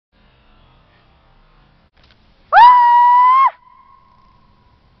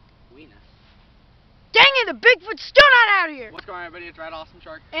the Bigfoot's still not out here. What's going on, everybody? It's Rad Awesome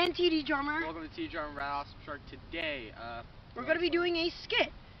Shark. And TD Drummer. Welcome to TD Drummer and Rad Awesome Shark. Today, we're going to be doing a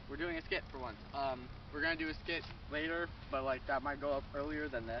skit. We're doing a skit for once. We're going to do a skit later, but like that might go up earlier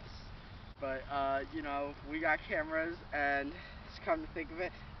than this. But, you know, we got cameras, and just come to think of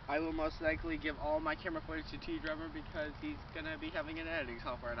it, I will most likely give all my camera footage to TD Drummer because he's going to be having an editing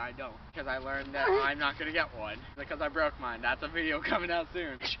software and I don't. Because I learned that I'm not going to get one because I broke mine. That's a video coming out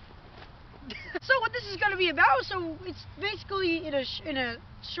soon. So what this is going to be about, so it's basically in a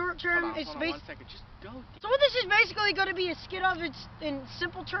short term, Hold on 1 second, just go. So what this is basically going to be a skit of, it's in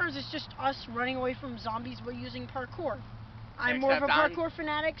simple terms, it's just us running away from zombies by using parkour. I'm more of a parkour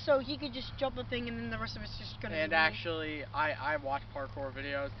fanatic, so he could just jump a thing and then the rest of it's just going to be And actually, I watch parkour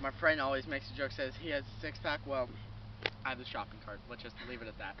videos. My friend always makes a joke, says he has a six-pack. Well, I have the shopping cart. Let's just leave it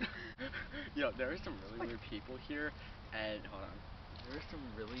at that. Yo, there are some really weird people here, and hold on. There are some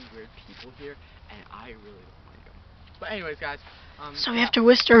really weird people here, and I really don't like them. But anyways, guys. So we have to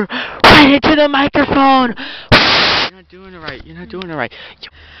whisper right into the microphone. You're not doing it right. You're not doing it right.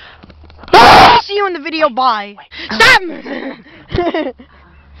 See you in the video. Bye. Stop!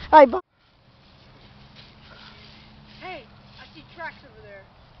 Hi, bye. Hey, I see tracks over there.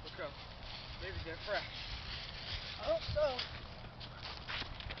 Let's go. Maybe they're fresh. I hope so.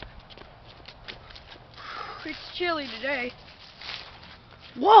 It's chilly today.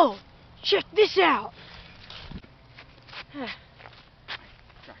 Whoa! Check this out! I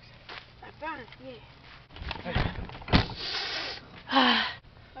found it, yeah.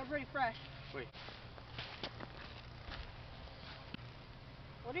 They're pretty fresh. Wait.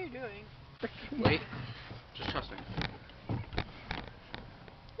 What are you doing? Wait. Just trust me.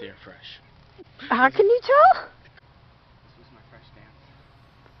 They're fresh. How can you tell? This was my fresh dance.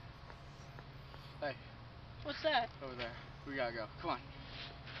 Hey. What's that? Over there. We gotta go. Come on.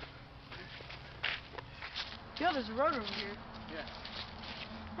 Yeah, there's a road over here. Yeah.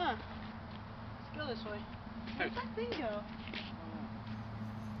 Huh. Let's go this way. Where'd that thing go?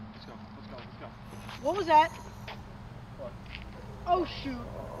 Let's go. Let's go. Let's go. What was that? What? Oh shoot.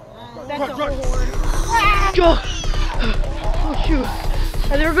 That's run, a run. horde. Oh shoot.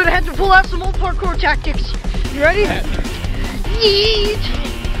 And they're gonna have to pull out some old parkour tactics. You ready? Yeet!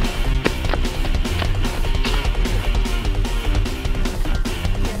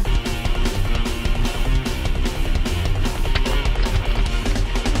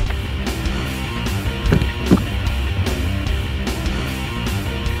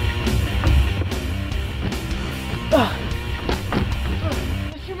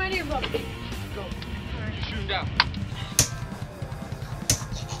 There's too many of them. Go. Shoot him down.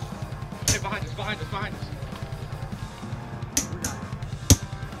 Hey, behind us, behind us, behind us. We got it.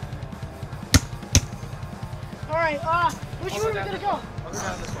 Alright, which way are we gonna go? I'll go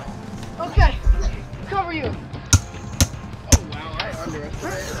down this way. Okay. Cover you. Oh, wow, I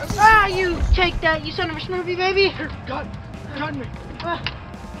underestimated. Ah, you take that, you son of a Snoopy baby. Here, gun me.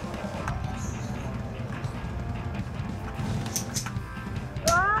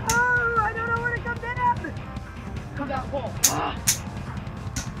 I don't know where to come down. Come down, wall.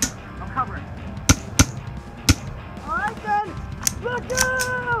 I'm covering. Alright then, look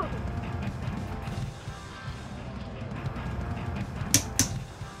out!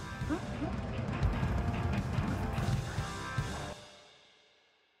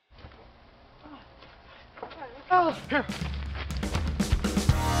 Oh, Here.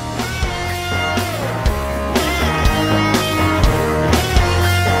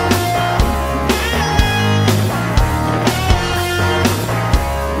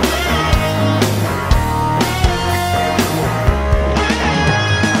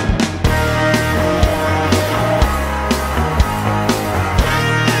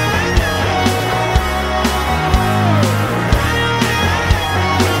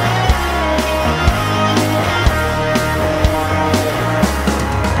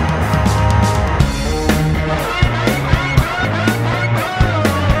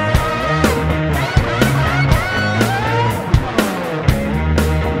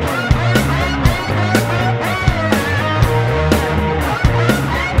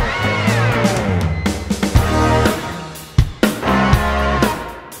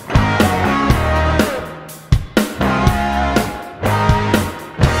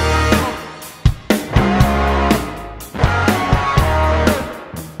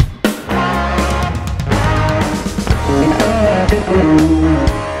 Ooh.